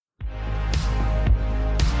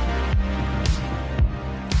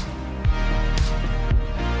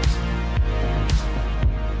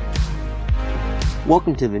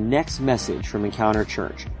Welcome to the next message from Encounter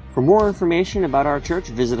Church. For more information about our church,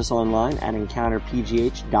 visit us online at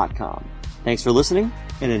encounterpgh.com. Thanks for listening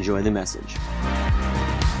and enjoy the message.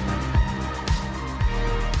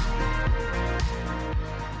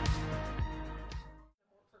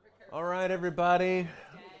 All right, everybody.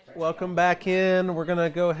 Welcome back in. We're going to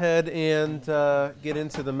go ahead and get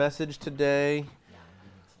into the message today.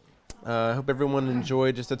 I hope everyone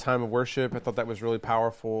enjoyed just a time of worship. I thought that was really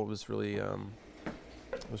powerful. It was really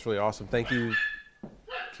awesome. Thank you,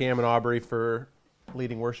 Cam and Aubrey, for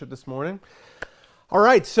leading worship this morning. All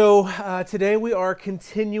right, so today we are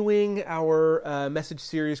continuing our message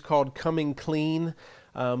series called Coming Clean.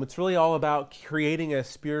 It's really all about creating a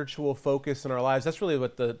spiritual focus in our lives. That's really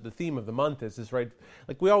what the theme of the month is, right?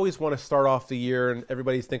 Like, we always want to start off the year, and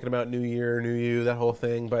everybody's thinking about New Year, New You, that whole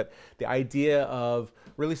thing. But the idea of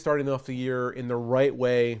really starting off the year in the right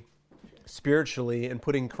way spiritually and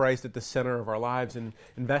putting Christ at the center of our lives and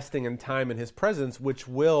investing in time in His presence, which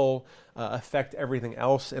will affect everything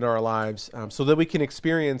else in our lives, so that we can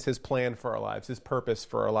experience His plan for our lives, His purpose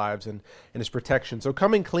for our lives, and His protection. So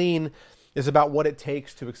coming clean is about what it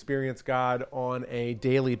takes to experience God on a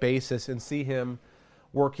daily basis and see Him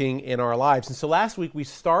working in our lives. And so last week we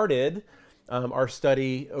started our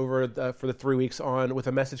study for the 3 weeks on with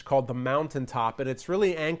a message called The Mountaintop, and it's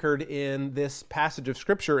really anchored in this passage of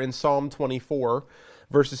Scripture in Psalm 24,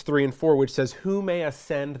 verses 3 and 4, which says, "Who may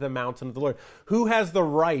ascend the mountain of the Lord?" Who has the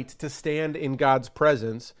right to stand in God's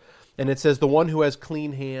presence? And it says, "The one who has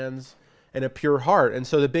clean hands and a pure heart." And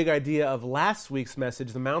so the big idea of last week's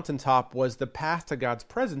message, the mountaintop, was the path to God's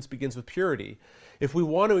presence begins with purity. If we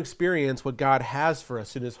want to experience what God has for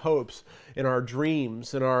us in His hopes, in our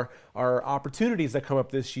dreams, in our opportunities that come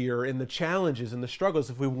up this year, in the challenges and the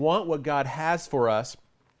struggles, if we want what God has for us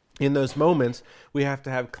in those moments, we have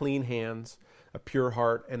to have clean hands, a pure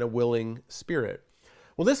heart, and a willing spirit.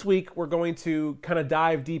 Well, this week we're going to kind of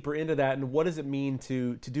dive deeper into that, and what does it mean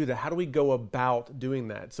to do that? How do we go about doing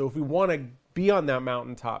that? So if we want to be on that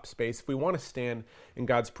mountaintop space, if we want to stand in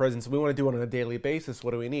God's presence, if we want to do it on a daily basis,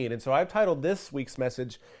 what do we need? And so I've titled this week's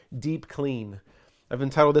message, Deep Clean. I've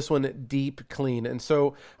entitled this one, Deep Clean. And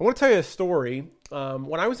so I want to tell you a story.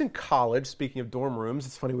 When I was in college, speaking of dorm rooms,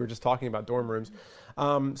 it's funny, we were just talking about dorm rooms.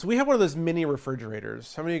 So we have one of those mini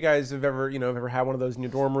refrigerators. How many of you guys have ever had one of those in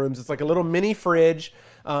your dorm rooms? It's like a little mini fridge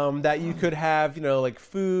that you could have, like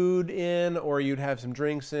food in, or you'd have some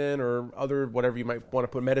drinks in, or other whatever you might want to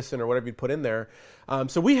put, medicine or whatever you'd put in there.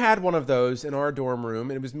 So we had one of those in our dorm room,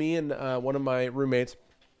 and it was me and one of my roommates.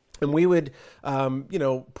 And we would,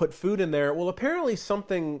 put food in there. Well, apparently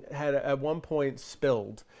something had at one point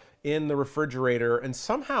spilled in the refrigerator, and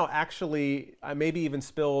somehow actually I maybe even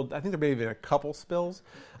spilled, I think there may have been a couple spills,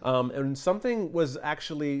 and something was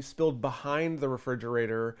actually spilled behind the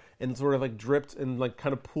refrigerator and sort of like dripped and like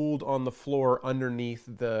kind of pooled on the floor underneath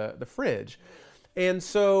the fridge. And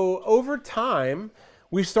so over time,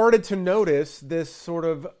 we started to notice this sort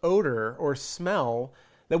of odor or smell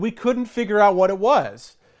that we couldn't figure out what it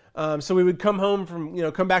was. So we would come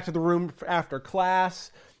back to the room after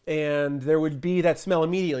class, and there would be that smell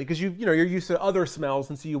immediately because you're used to other smells,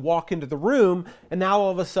 and so you walk into the room, and now all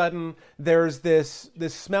of a sudden there's this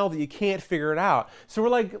smell that you can't figure it out. So we're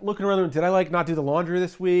like looking around the room. Did I not do the laundry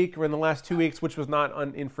this week or in the last 2 weeks, which was not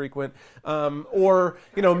infrequent, or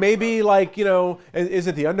maybe is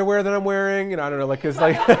it the underwear that I'm wearing? I don't know, because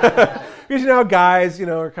because guys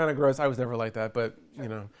are kind of gross. I was never like that, but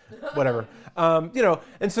whatever.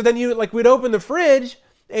 And so then we'd open the fridge,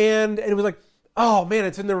 and it was like, oh man,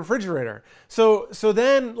 it's in the refrigerator. So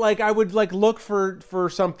then I would look for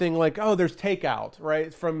something there's takeout,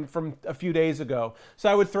 right, from a few days ago. So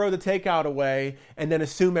I would throw the takeout away and then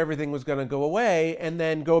assume everything was going to go away and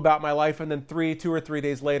then go about my life, and then 2 or 3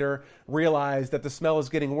 days later realize that the smell is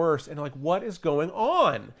getting worse and what is going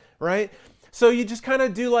on, right? So you just kind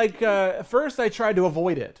of do at first I tried to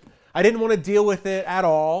avoid it. I didn't want to deal with it at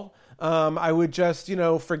all. I would just,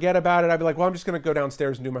 forget about it. I'd be like, well, I'm just going to go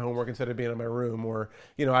downstairs and do my homework instead of being in my room. Or,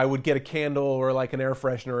 I would get a candle or an air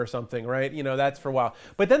freshener or something, right? That's for a while.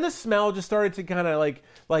 But then the smell just started to kind of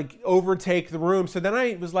overtake the room. So then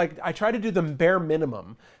I was I tried to do the bare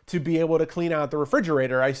minimum to be able to clean out the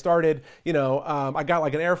refrigerator. I started, I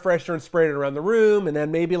got an air freshener and sprayed it around the room, and then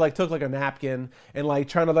maybe took a napkin and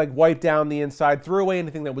trying to wipe down the inside, threw away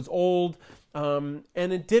anything that was old. And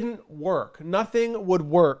it didn't work. Nothing would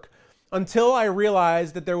work until I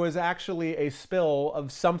realized that there was actually a spill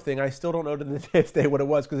of something. I still don't know to this day what it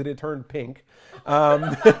was because it had turned pink.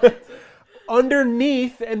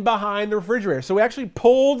 underneath and behind the refrigerator. So we actually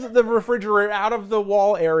pulled the refrigerator out of the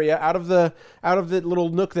wall area, out of the little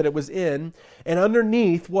nook that it was in, and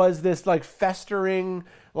underneath was this like festering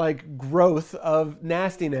like growth of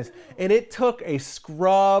nastiness. And it took a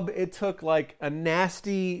scrub, it took like a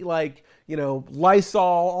nasty like, Lysol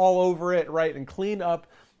all over it, right? And clean up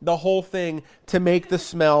the whole thing to make the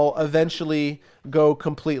smell eventually go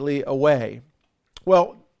completely away.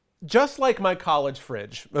 Well, just like my college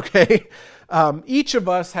fridge, okay? Each of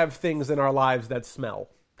us have things in our lives that smell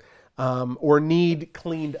or need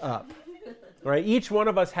cleaned up, right? Each one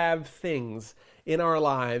of us have things in our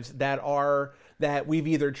lives that we've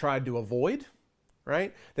either tried to avoid,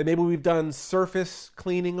 right? That maybe we've done surface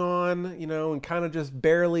cleaning on, and kind of just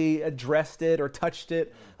barely addressed it or touched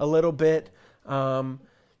it a little bit.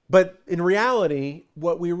 But in reality,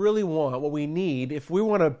 what we really want, what we need, if we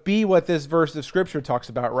want to be what this verse of Scripture talks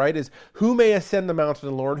about, right, is who may ascend the mountain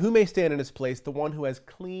of the Lord, who may stand in his place, the one who has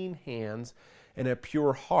clean hands and a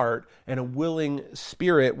pure heart and a willing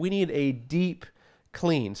spirit. We need a deep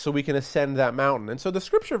clean so we can ascend that mountain. And so the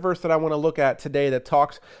Scripture verse that I want to look at today that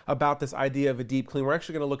talks about this idea of a deep clean, we're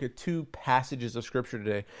actually going to look at two passages of Scripture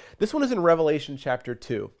today. This one is in Revelation chapter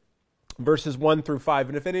 2. Verses 1 through 5.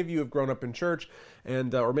 And if any of you have grown up in church,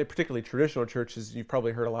 and or maybe particularly traditional churches, you've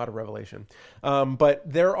probably heard a lot of Revelation. But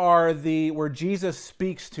there are where Jesus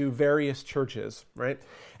speaks to various churches, right?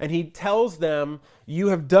 And he tells them, you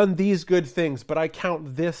have done these good things, but I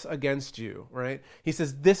count this against you, right? He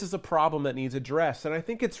says, this is a problem that needs addressed. And I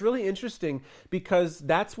think it's really interesting because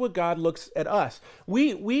that's what God looks at us.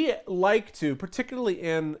 We like to, particularly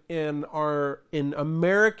in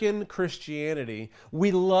American Christianity,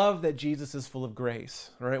 we love that Jesus is full of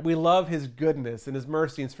grace, right? We love his goodness and his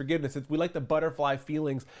mercy and his forgiveness. We like the butterfly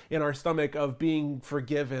feelings in our stomach of being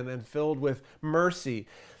forgiven and filled with mercy.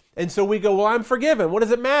 And so we go, well, I'm forgiven. What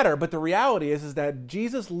does it matter? But the reality is that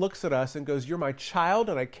Jesus looks at us and goes, you're my child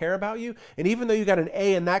and I care about you. And even though you got an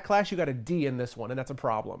A in that class, you got a D in this one, and that's a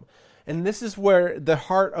problem. And this is where the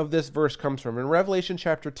heart of this verse comes from. In Revelation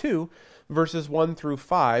chapter 2, verses 1 through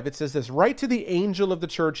 5, it says this, write to the angel of the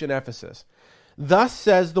church in Ephesus. Thus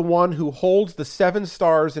says the one who holds the 7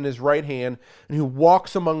 stars in his right hand and who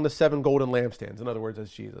walks among the 7 golden lampstands. In other words,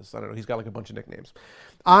 that's Jesus. I don't know. He's got like a bunch of nicknames.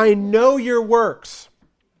 I know your works.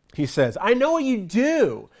 He says, I know what you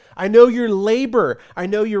do. I know your labor. I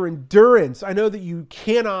know your endurance. I know that you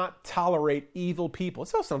cannot tolerate evil people.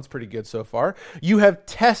 This all sounds pretty good so far. You have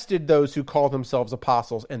tested those who call themselves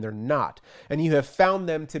apostles, and they're not. And you have found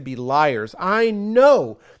them to be liars. I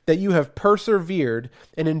know that you have persevered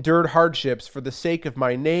and endured hardships for the sake of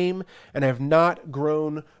my name, and have not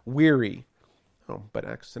grown weary. Oh, but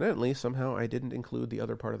accidentally, somehow I didn't include the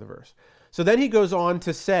other part of the verse. So then he goes on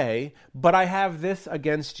to say, but I have this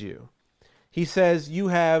against you. He says, you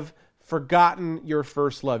have forgotten your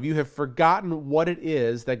first love. You have forgotten what it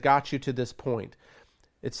is that got you to this point.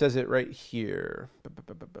 It says it right here.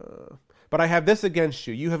 But I have this against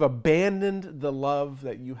you. You have abandoned the love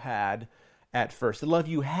that you had at first. The love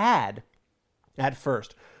you had at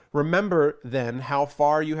first. Remember then how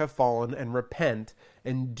far you have fallen and repent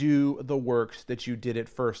and do the works that you did at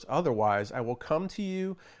first. Otherwise, I will come to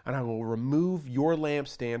you and I will remove your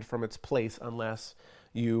lampstand from its place unless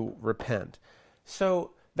you repent.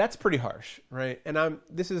 So that's pretty harsh, right? And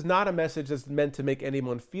this is not a message that's meant to make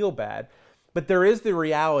anyone feel bad, but there is the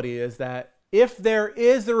reality is that if there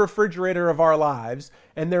is the refrigerator of our lives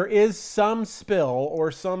and there is some spill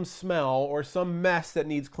or some smell or some mess that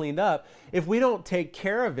needs cleaned up, if we don't take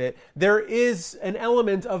care of it, there is an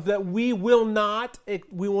element of that we will not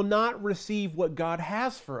receive what God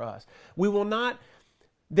has for us.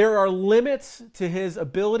 There are limits to his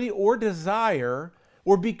ability or desire,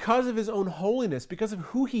 or because of his own holiness, because of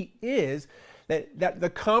who he is, that the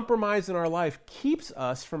compromise in our life keeps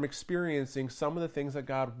us from experiencing some of the things that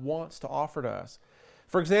God wants to offer to us.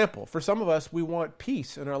 For example, for some of us, we want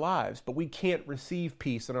peace in our lives, but we can't receive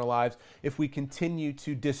peace in our lives if we continue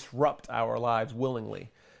to disrupt our lives willingly.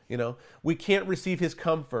 We can't receive his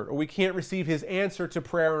comfort, or we can't receive his answer to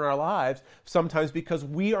prayer in our lives sometimes because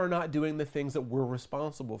we are not doing the things that we're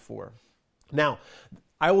responsible for. Now,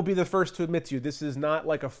 I will be the first to admit to you, this is not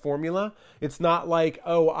like a formula. It's not like,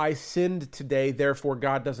 oh, I sinned today, therefore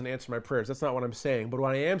God doesn't answer my prayers. That's not what I'm saying. But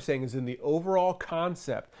what I am saying is in the overall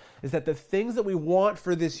concept is that the things that we want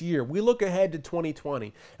for this year, we look ahead to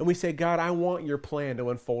 2020 and we say, God, I want your plan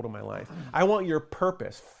to unfold in my life. I want your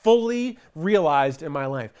purpose fully realized in my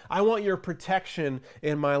life. I want your protection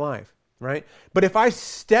in my life, right? But if I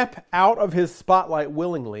step out of his spotlight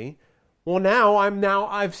willingly, well,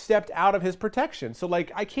 I've stepped out of his protection. So I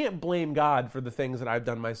can't blame God for the things that I've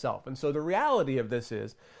done myself. And so the reality of this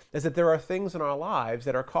is is that there are things in our lives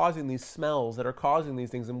that are causing these smells, that are causing these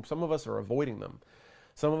things, and some of us are avoiding them.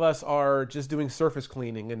 Some of us are just doing surface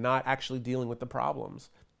cleaning and not actually dealing with the problems.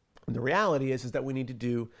 And the reality is that we need to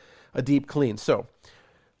do a deep clean. So,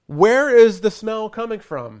 where is the smell coming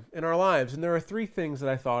from in our lives? And there are three things that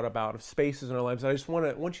I thought about of spaces in our lives that I just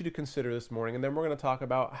want you to consider this morning, and then we're going to talk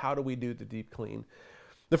about how do we do the deep clean.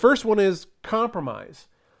 The first one is compromise.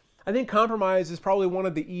 I think compromise is probably one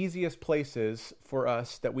of the easiest places for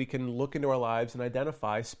us that we can look into our lives and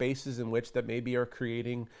identify spaces in which that maybe are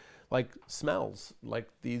creating like smells, like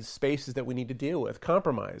these spaces that we need to deal with.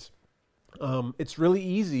 Compromise. It's really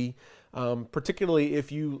easy, particularly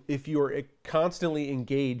if you are constantly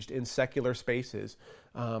engaged in secular spaces,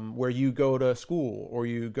 where you go to school or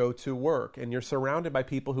you go to work and you're surrounded by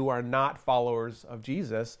people who are not followers of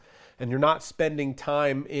Jesus, and you're not spending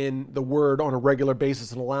time in the Word on a regular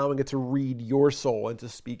basis and allowing it to read your soul and to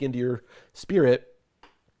speak into your spirit.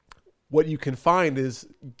 What you can find is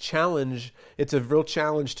it's a real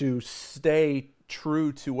challenge to stay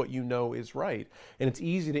true to what you know is right. And it's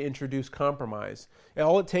easy to introduce compromise. And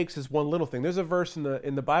all it takes is one little thing. There's a verse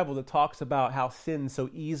in the Bible that talks about how sin so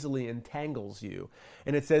easily entangles you.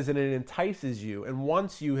 And it says that it entices you. And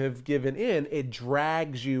once you have given in, it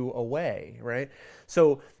drags you away, right?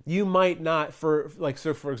 So you might not, for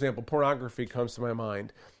example, pornography comes to my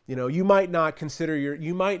mind. You might not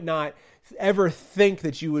ever think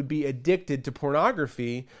that you would be addicted to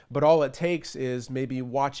pornography, but all it takes is maybe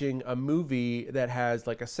watching a movie that has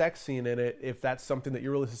like a sex scene in it, if that's something that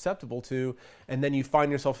you're really susceptible to, and then you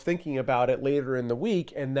find yourself thinking about it later in the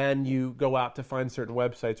week, and then you go out to find certain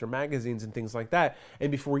websites or magazines and things like that,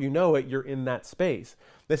 and before you know it, you're in that space.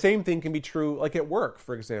 The same thing can be true like at work,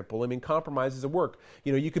 for example. I mean, compromises at work.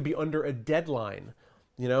 You could be under a deadline.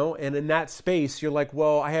 And in that space, you're like,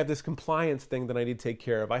 well, I have this compliance thing that I need to take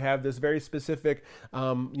care of. I have this very specific,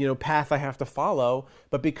 path I have to follow.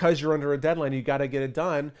 But because you're under a deadline, you got to get it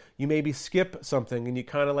done. You maybe skip something, and you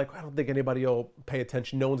kind of like, I don't think anybody will pay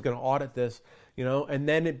attention. No one's going to audit this, And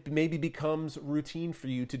then it maybe becomes routine for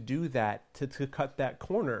you to do that, to cut that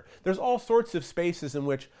corner. There's all sorts of spaces in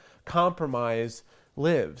which compromise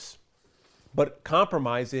lives, but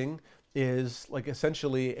compromising is like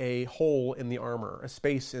essentially a hole in the armor, a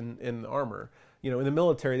space in the armor. In the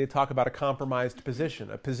military, they talk about a compromised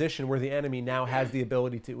position, a position where the enemy now has the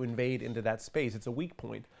ability to invade into that space. It's a weak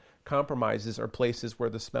point. Compromises are places where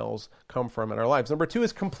the smells come from in our lives. Number two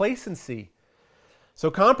is complacency.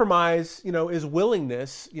 So compromise, is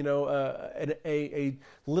willingness, a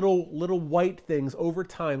little white things over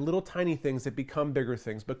time, little tiny things that become bigger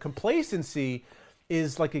things. But complacency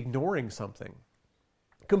is like ignoring something.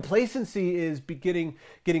 Complacency is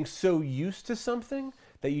getting so used to something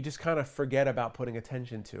that you just kind of forget about putting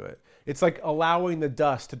attention to it. It's like allowing the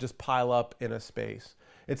dust to just pile up in a space.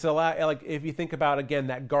 It's like if you think about, again,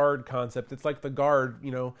 that guard concept, it's like the guard,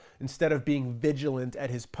 instead of being vigilant at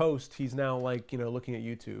his post, he's now like, looking at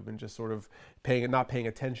YouTube and just sort of not paying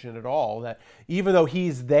attention at all. That even though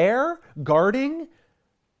he's there guarding,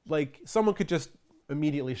 like someone could just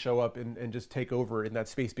immediately show up and just take over in that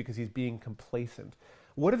space because he's being complacent.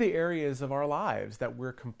 What are the areas of our lives that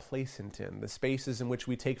we're complacent in? The spaces in which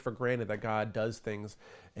we take for granted that God does things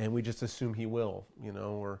and we just assume He will,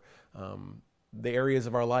 or the areas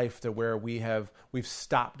of our life to where we've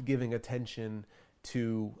stopped giving attention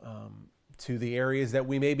to the areas that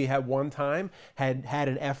we maybe had one time had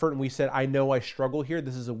an effort, and we said, I know I struggle here.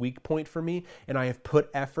 This is a weak point for me, and I have put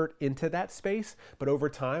effort into that space. But over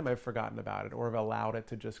time, I've forgotten about it, or have allowed it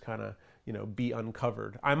to just kind of be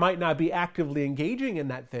uncovered. I might not be actively engaging in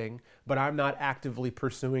that thing, but I'm not actively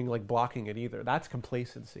pursuing, like blocking it either. That's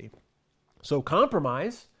complacency. So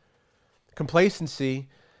compromise, complacency,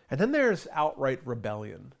 and then there's outright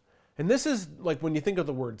rebellion. And this is like when you think of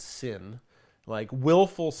the word sin, like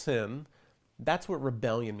willful sin, that's what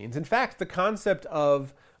rebellion means. In fact, the concept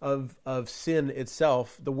of sin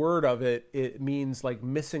itself, the word of it means like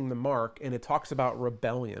missing the mark, and it talks about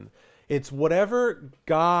rebellion. It's whatever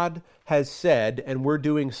God has said, and we're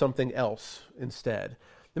doing something else instead.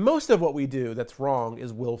 And most of what we do that's wrong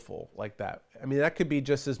is willful like that. I mean, that could be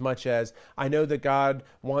just as much as, I know that God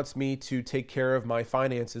wants me to take care of my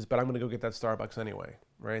finances, but I'm going to go get that Starbucks anyway,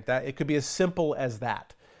 right? That it could be as simple as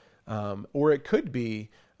that. Or it could be,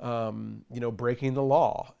 breaking the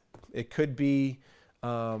law. It could be,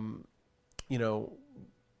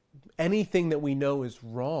 anything that we know is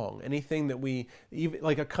wrong, anything that even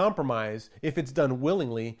like a compromise, if it's done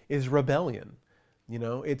willingly, is rebellion.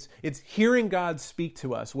 It's hearing God speak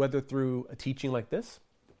to us, whether through a teaching like this,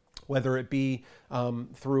 whether it be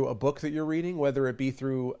through a book that you're reading, whether it be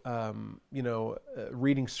through,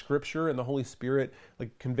 reading scripture and the Holy Spirit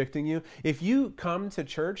like convicting you. If you come to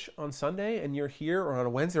church on Sunday and you're here, or on a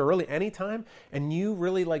Wednesday, or really anytime, and you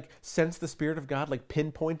really like sense the Spirit of God like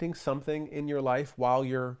pinpointing something in your life while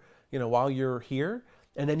you're here,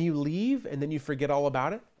 and then you leave and then you forget all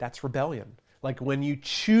about it, that's rebellion. Like when you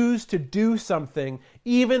choose to do something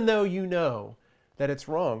even though you know that it's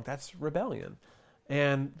wrong, that's rebellion.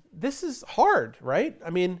 And this is hard, right?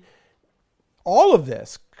 I mean, all of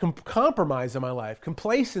this, compromise in my life,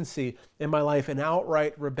 complacency in my life, and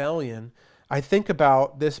outright rebellion. I think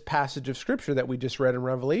about this passage of Scripture that we just read in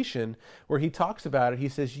Revelation, where he talks about it. He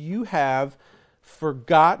says, you have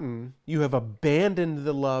forgotten, you have abandoned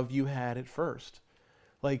the love you had at first.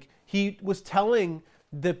 Like he was telling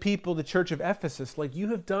the people, the church of Ephesus, like, you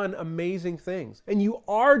have done amazing things, and you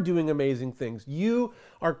are doing amazing things. You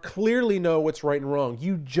are clearly know what's right and wrong.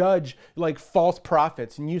 You judge like false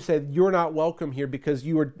prophets, and you said you're not welcome here because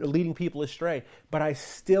you are leading people astray, but I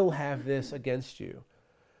still have this against you.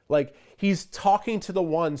 Like he's talking to the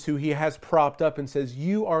ones who he has propped up and says,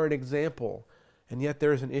 you are an example, and yet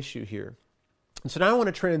there's an issue here. And so now I want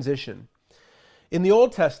to transition. In the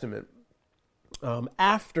Old Testament,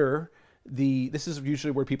 this is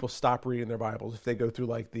usually where people stop reading their Bibles if they go through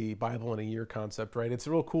like the Bible in a year concept, right? It's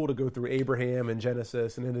real cool to go through Abraham and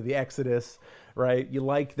Genesis and into the Exodus, right? You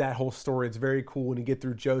like that whole story. It's very cool when you get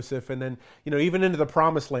through Joseph and then, even into the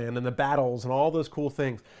Promised Land and the battles and all those cool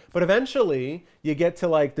things. But eventually you get to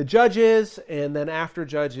like the Judges, and then after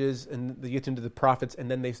Judges, and you get into the prophets,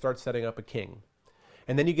 and then they start setting up a king.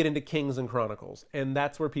 And then you get into Kings and Chronicles. And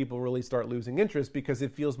that's where people really start losing interest because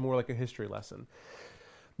it feels more like a history lesson.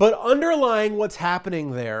 But underlying what's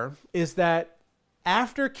happening there is that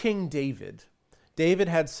after King David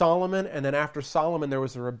had Solomon, and then after Solomon there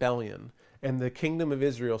was a rebellion, and the kingdom of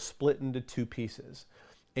Israel split into two pieces.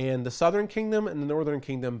 And the southern kingdom and the northern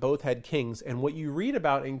kingdom both had kings. And what you read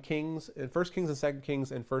about in Kings, in 1 Kings and 2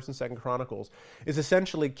 Kings and 1 and 2 Chronicles, is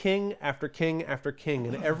essentially king after king after king.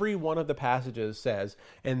 And every one of the passages says,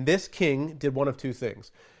 and this king did one of two things.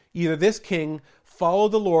 Either this king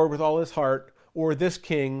followed the Lord with all his heart, or this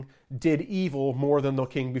king did evil more than the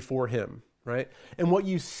king before him, right? And what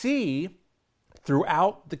you see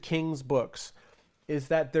throughout the king's books is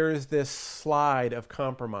that there is this slide of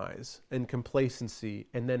compromise and complacency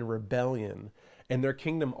and then rebellion, and their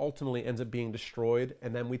kingdom ultimately ends up being destroyed.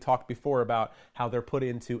 And then we talked before about how they're put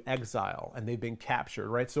into exile and they've been captured,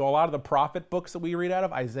 right? So a lot of the prophet books that we read out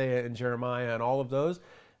of, Isaiah and Jeremiah and all of those,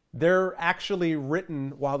 they're actually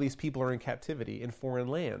written while these people are in captivity in foreign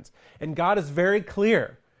lands. And God is very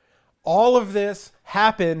clear. All of this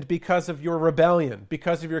happened because of your rebellion,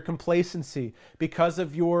 because of your complacency, because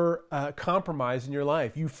of your compromise in your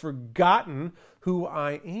life. You've forgotten who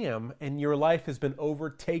I am, and your life has been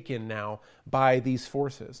overtaken now by these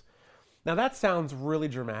forces. Now that sounds really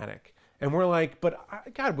dramatic. And we're like,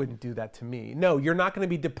 but God wouldn't do that to me. No, you're not going to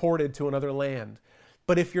be deported to another land.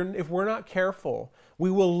 But if we're not careful, we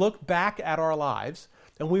will look back at our lives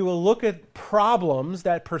and we will look at problems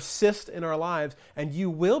that persist in our lives, and you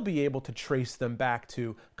will be able to trace them back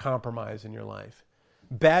to compromise in your life.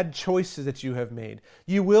 Bad choices that you have made.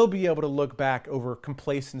 You will be able to look back over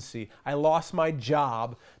complacency. I lost my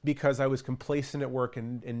job because I was complacent at work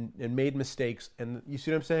and made mistakes. And you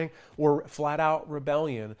see what I'm saying? Or flat out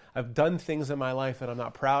rebellion. I've done things in my life that I'm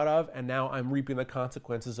not proud of, and now I'm reaping the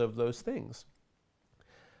consequences of those things.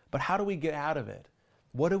 But how do we get out of it?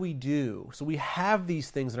 What do we do? So we have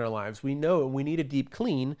these things in our lives. We know we need a deep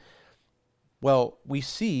clean. Well, we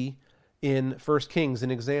see in 1 Kings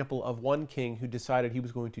an example of one king who decided he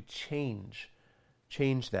was going to change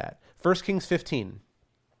that. 1 Kings 15,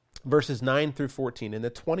 verses 9 through 14. In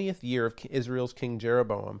the 20th year of Israel's king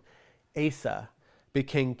Jeroboam, Asa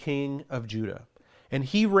became king of Judah. And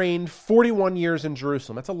he reigned 41 years in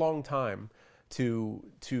Jerusalem. That's a long time to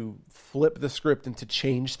flip the script and to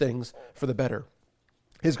change things for the better.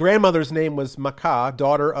 His grandmother's name was Maacah,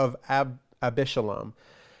 daughter of Abishalom.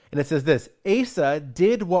 And it says this, Asa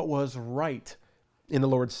did what was right in the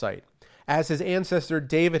Lord's sight, as his ancestor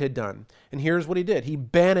David had done. And here's what he did. He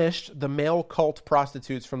banished the male cult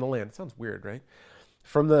prostitutes from the land. It sounds weird, right?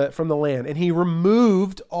 From the land. And he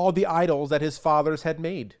removed all the idols that his fathers had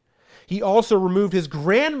made. He also removed his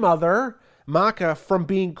grandmother, Maacah, from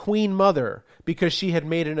being queen mother because she had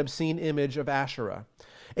made an obscene image of Asherah.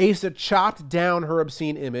 Asa chopped down her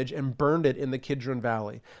obscene image and burned it in the Kidron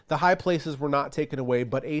Valley. The high places were not taken away,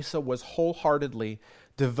 but Asa was wholeheartedly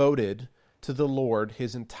devoted to the Lord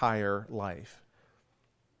his entire life.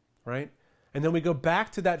 Right? And then we go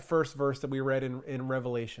back to that first verse that we read in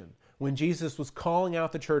Revelation, when Jesus was calling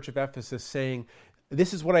out the church of Ephesus saying,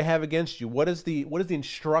 this is what I have against you. What is the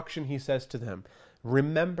instruction he says to them?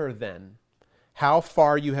 Remember then how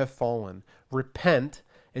far you have fallen. Repent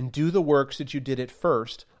and do the works that you did at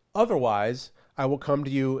first. Otherwise, I will come to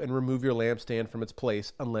you and remove your lampstand from its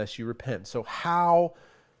place unless you repent. So how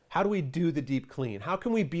do we do the deep clean? How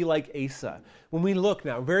can we be like Asa? When we look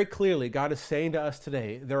now, very clearly, God is saying to us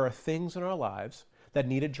today, there are things in our lives that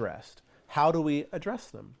need addressed. How do we address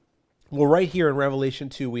them? Well, right here in Revelation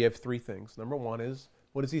 2, we have three things. Number one is,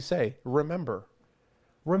 what does he say? Remember.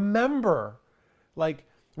 Remember.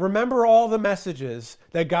 Remember all the messages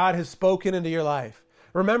that God has spoken into your life.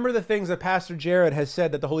 Remember the things that Pastor Jared has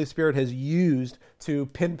said that the Holy Spirit has used to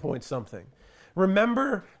pinpoint something.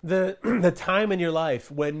 Remember the time in your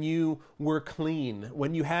life when you were clean,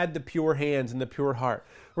 when you had the pure hands and the pure heart.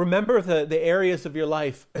 Remember the areas of your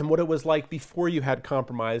life and what it was like before you had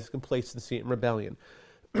compromise, complacency, and rebellion.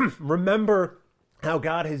 Remember how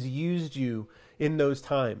God has used you in those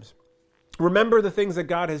times. Remember the things that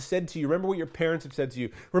God has said to you. Remember what your parents have said to you.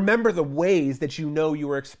 Remember the ways that you know you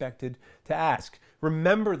were expected to ask.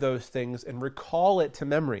 Remember those things and recall it to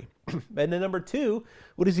memory. And then number two,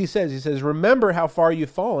 what does he say? He says, remember how far you've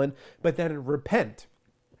fallen, but then repent.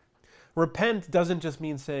 Repent doesn't just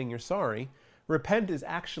mean saying you're sorry. Repent is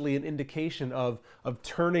actually an indication of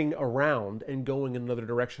turning around and going in another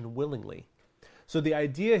direction willingly. So the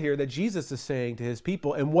idea here that Jesus is saying to his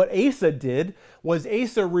people, and what Asa did was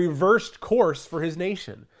Asa reversed course for his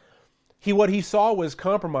nation. What he saw was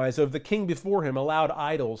compromise of the king before him allowed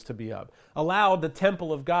idols to be up, allowed the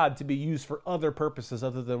temple of God to be used for other purposes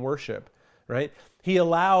other than worship, right? He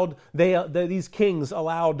allowed, these kings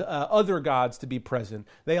allowed other gods to be present.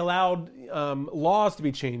 They allowed laws to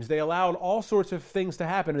be changed. They allowed all sorts of things to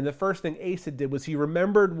happen. And the first thing Asa did was he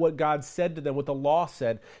remembered what God said to them, what the law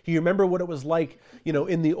said. He remembered what it was like,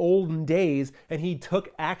 in the olden days, and he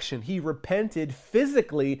took action. He repented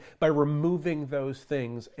physically by removing those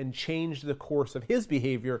things and changed the course of his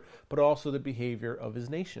behavior, but also the behavior of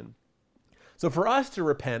his nation. So for us to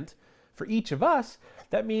repent, for each of us,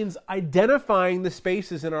 that means identifying the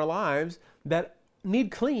spaces in our lives that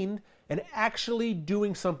need cleaned and actually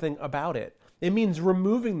doing something about it. It means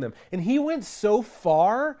removing them. And he went so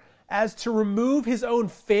far as to remove his own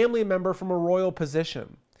family member from a royal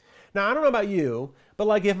position. Now, I don't know about you,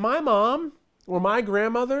 but if my mom or my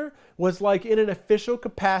grandmother was in an official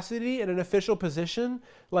capacity, in an official position,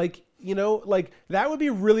 that would be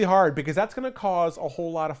really hard because that's going to cause a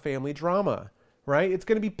whole lot of family drama. Right? It's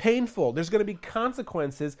going to be painful. There's going to be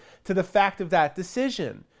consequences to the fact of that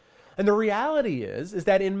decision. And the reality is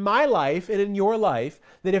that in my life and in your life,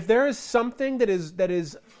 that if there is something that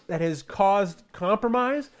has caused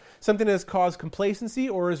compromise, something that has caused complacency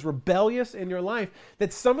or is rebellious in your life,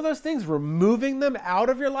 that some of those things, removing them out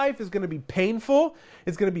of your life is going to be painful,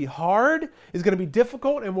 it's going to be hard, it's going to be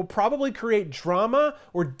difficult, and will probably create drama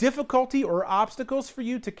or difficulty or obstacles for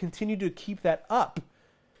you to continue to keep that up.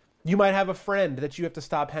 You might have a friend that you have to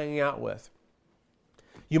stop hanging out with.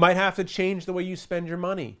 You might have to change the way you spend your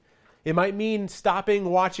money. It might mean stopping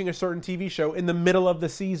watching a certain TV show in the middle of the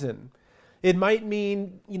season. It might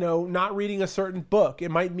mean, not reading a certain book.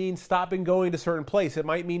 It might mean stopping going to a certain place. It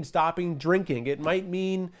might mean stopping drinking. It might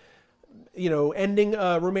mean, ending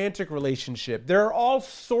a romantic relationship. There are all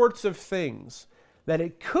sorts of things that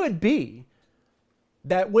it could be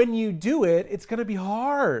that when you do it, it's going to be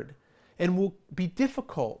hard and will be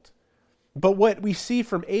difficult. But what we see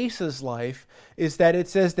from Asa's life is that it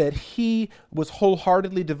says that he was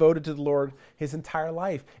wholeheartedly devoted to the Lord his entire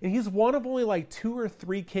life. And he's one of only 2 or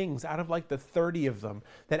 3 kings out of the 30 of them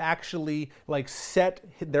that actually set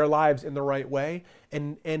their lives in the right way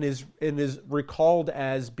and is recalled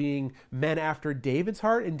as being men after David's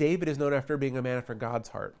heart. And David is known after being a man after God's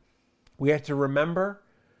heart. We have to remember,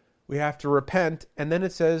 we have to repent, and then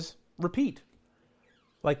it says repeat.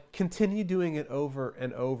 Continue doing it over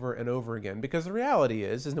and over and over again. Because the reality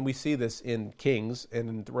is, and we see this in Kings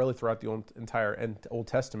and really throughout the entire Old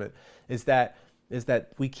Testament, is that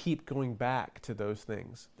we keep going back to those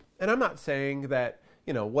things. And I'm not saying that,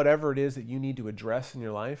 whatever it is that you need to address in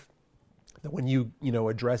your life, that when you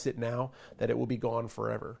address it now, that it will be gone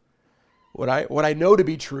forever. What I know to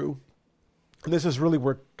be true, and this is really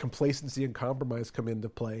where complacency and compromise come into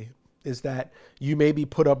play, is that you maybe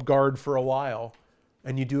put up guard for a while,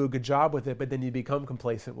 and you do a good job with it, but then you become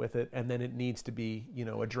complacent with it, and then it needs to be,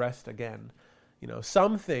 addressed again.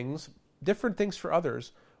 Some things, different things for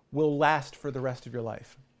others, will last for the rest of your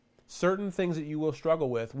life. Certain things that you will struggle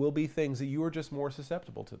with will be things that you are just more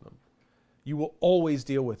susceptible to them. You will always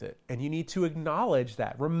deal with it, and you need to acknowledge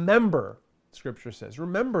that. Remember Scripture says.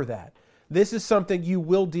 Remember that. This is something you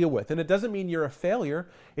will deal with. And it doesn't mean you're a failure.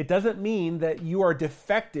 It doesn't mean that you are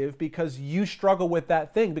defective because you struggle with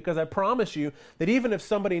that thing. Because I promise you that even if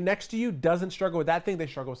somebody next to you doesn't struggle with that thing, they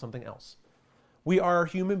struggle with something else. We are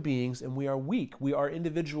human beings and we are weak. We are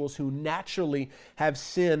individuals who naturally have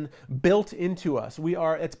sin built into us.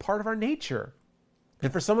 It's part of our nature.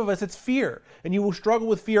 And for some of us, it's fear. And you will struggle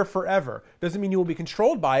with fear forever. Doesn't mean you will be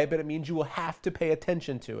controlled by it, but it means you will have to pay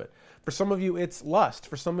attention to it. For some of you, it's lust.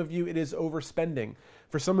 For some of you, it is overspending.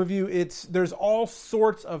 For some of you, there's all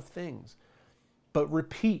sorts of things. But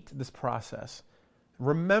repeat this process.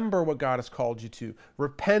 Remember what God has called you to.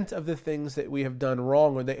 Repent of the things that we have done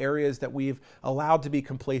wrong or the areas that we've allowed to be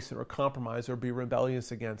complacent or compromised or be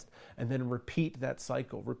rebellious against. And then repeat that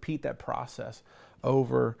cycle. Repeat that process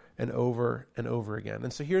over and over and over again.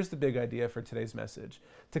 And so here's the big idea for today's message.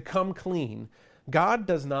 To come clean, God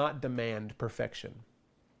does not demand perfection.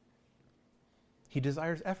 He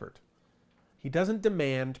desires effort. He doesn't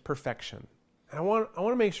demand perfection. And I want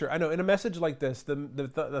to make sure, I know in a message like this,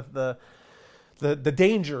 the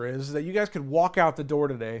danger is that you guys could walk out the door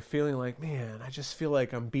today feeling like, man, I just feel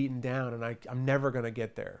like I'm beaten down and I'm never going to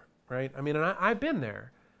get there, right? I mean, and I've been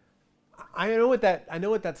there. I know what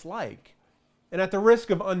that's like. And at the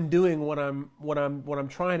risk of undoing what I'm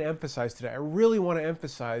trying to emphasize today, I really want to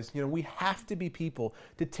emphasize, we have to be people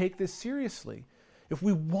to take this seriously. If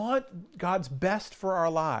we want God's best for our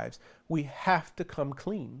lives, we have to come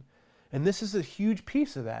clean. And this is a huge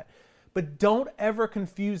piece of that. But don't ever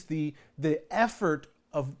confuse the effort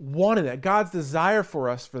of wanting that, God's desire for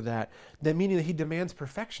us for that meaning that he demands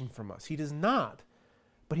perfection from us. He does not.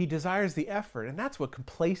 But he desires the effort. And that's what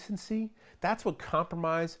complacency, that's what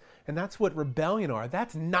compromise, and that's what rebellion are.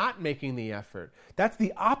 That's not making the effort. That's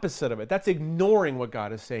the opposite of it. That's ignoring what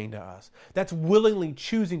God is saying to us. That's willingly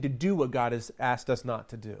choosing to do what God has asked us not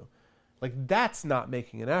to do. Like, that's not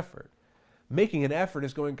making an effort. Making an effort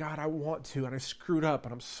is going, God, I want to, and I screwed up,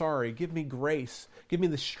 and I'm sorry. Give me grace. Give me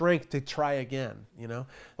the strength to try again,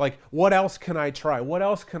 Like, what else can I try? What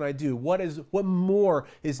else can I do? What more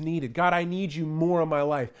is needed? God, I need you more in my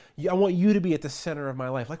life. I want you to be at the center of my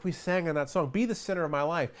life. Like we sang in that song, be the center of my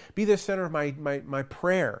life. Be the center of my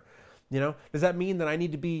prayer. Does that mean that I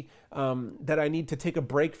need to be, that I need to take a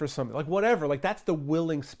break for something? Like whatever, like that's the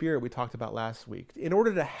willing spirit we talked about last week. In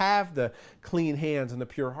order to have the clean hands and the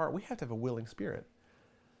pure heart, we have to have a willing spirit.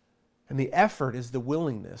 And the effort is the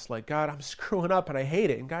willingness. Like, God, I'm screwing up and I hate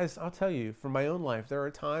it. And guys, I'll tell you, from my own life, there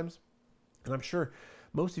are times, and I'm sure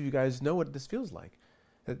most of you guys know what this feels like.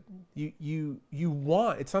 That you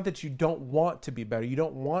want, it's not that you don't want to be better. You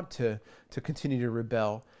don't want to continue to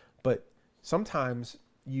rebel, but sometimes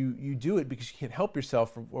you do it because you can't help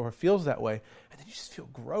yourself or it feels that way, and then you just feel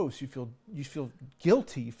gross. You feel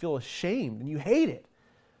guilty. You feel ashamed, and you hate it.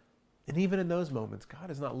 And even in those moments,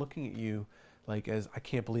 God is not looking at you like as, I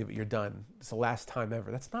can't believe it, you're done. It's the last time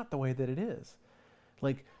ever. That's not the way that it is.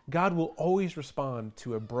 Like, God will always respond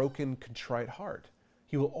to a broken, contrite heart.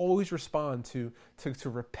 He will always respond to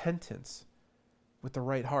repentance with the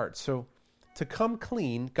right heart. So to come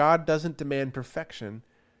clean, God doesn't demand perfection.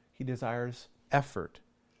 He desires effort.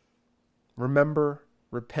 Remember,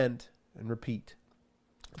 repent, and repeat.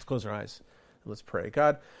 Let's close our eyes and let's pray.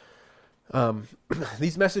 God,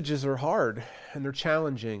 these messages are hard and they're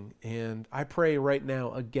challenging, and I pray right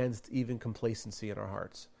now against even complacency in our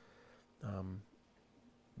hearts.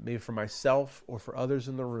 Maybe for myself or for others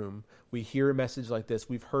in the room, we hear a message like this,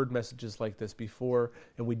 we've heard messages like this before,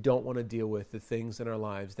 and we don't want to deal with the things in our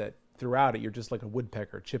lives that throughout it, you're just like a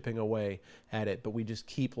woodpecker chipping away at it, but we just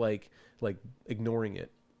keep like ignoring it.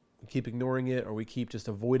 We keep ignoring it, or we keep just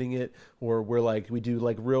avoiding it, or we do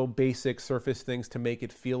like real basic surface things to make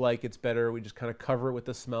it feel like it's better. We just kind of cover it with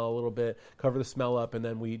the smell a little bit, cover the smell up, and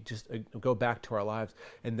then we just go back to our lives.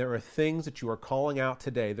 And there are things that you are calling out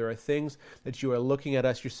today. There are things that you are looking at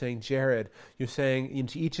us. You're saying, Jared, you're saying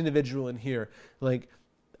to each individual in here, like,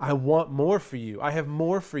 I want more for you. I have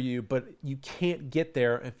more for you, but you can't get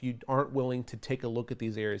there if you aren't willing to take a look at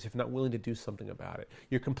these areas, if you're not willing to do something about it.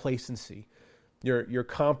 Your complacency, your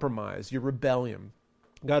compromise, your rebellion.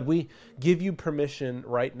 God, we give you permission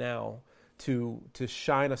right now to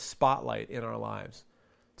shine a spotlight in our lives,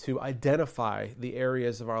 to identify the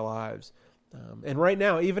areas of our lives. And right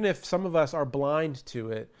now, even if some of us are blind to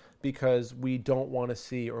it because we don't want to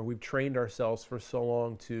see, or we've trained ourselves for so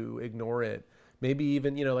long to ignore it, maybe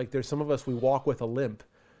even, like there's some of us, we walk with a limp,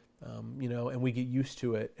 and we get used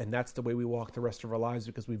to it, and that's the way we walk the rest of our lives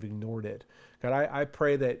because we've ignored it. God, I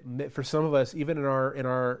pray that for some of us, even in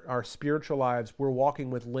our spiritual lives, we're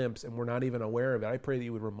walking with limps and we're not even aware of it. I pray that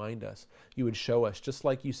you would remind us, you would show us, just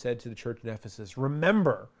like you said to the church in Ephesus,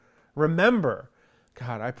 remember Remember.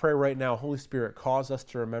 God, I pray right now, Holy Spirit, cause us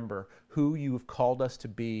to remember who you have called us to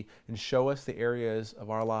be and show us the areas of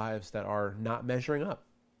our lives that are not measuring up.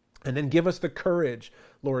 And then give us the courage,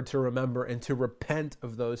 Lord, to remember and to repent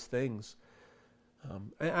of those things.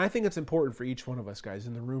 And I think it's important for each one of us, guys,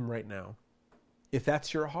 in the room right now. If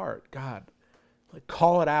that's your heart, God, like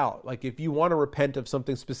call it out. Like if you want to repent of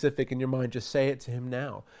something specific in your mind, just say it to him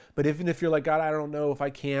now. But even if you're like, God, I don't know if I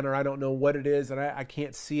can, or I don't know what it is, and I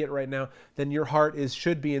can't see it right now, then your heart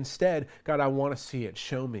should be instead, God, I want to see it.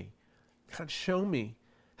 Show me. God, show me.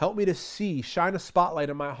 Help me to see. Shine a spotlight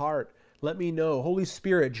in my heart. Let me know. Holy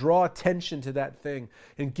Spirit, draw attention to that thing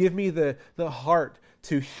and give me the heart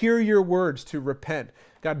to hear your words, to repent.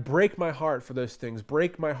 God, break my heart for those things.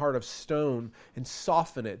 Break my heart of stone and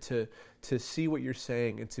soften it to see what you're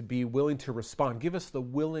saying and to be willing to respond. Give us the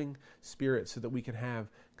willing spirit so that we can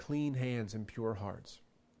have clean hands and pure hearts.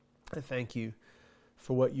 I thank you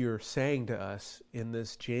for what you're saying to us in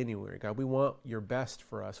this January. God, we want your best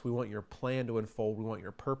for us. We want your plan to unfold. We want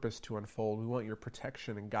your purpose to unfold. We want your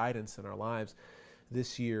protection and guidance in our lives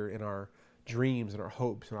this year, in our dreams and our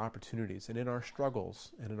hopes and our opportunities, and in our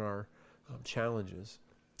struggles and in our challenges.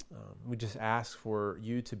 We just ask for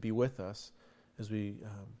you to be with us as we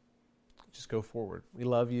just go forward. We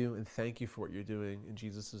love you and thank you for what you're doing. In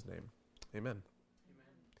Jesus' name, amen.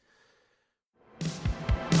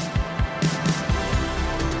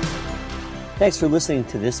 Thanks for listening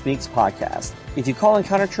to this week's podcast. If you call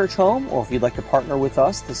Encounter Church home, or if you'd like to partner with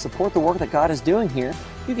us to support the work that God is doing here,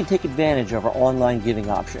 you can take advantage of our online giving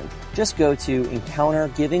option. Just go to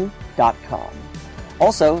encountergiving.com.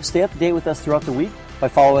 Also, stay up to date with us throughout the week by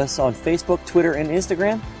following us on Facebook, Twitter, and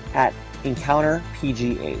Instagram at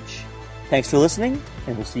EncounterPGH. Thanks for listening,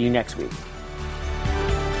 and we'll see you next week.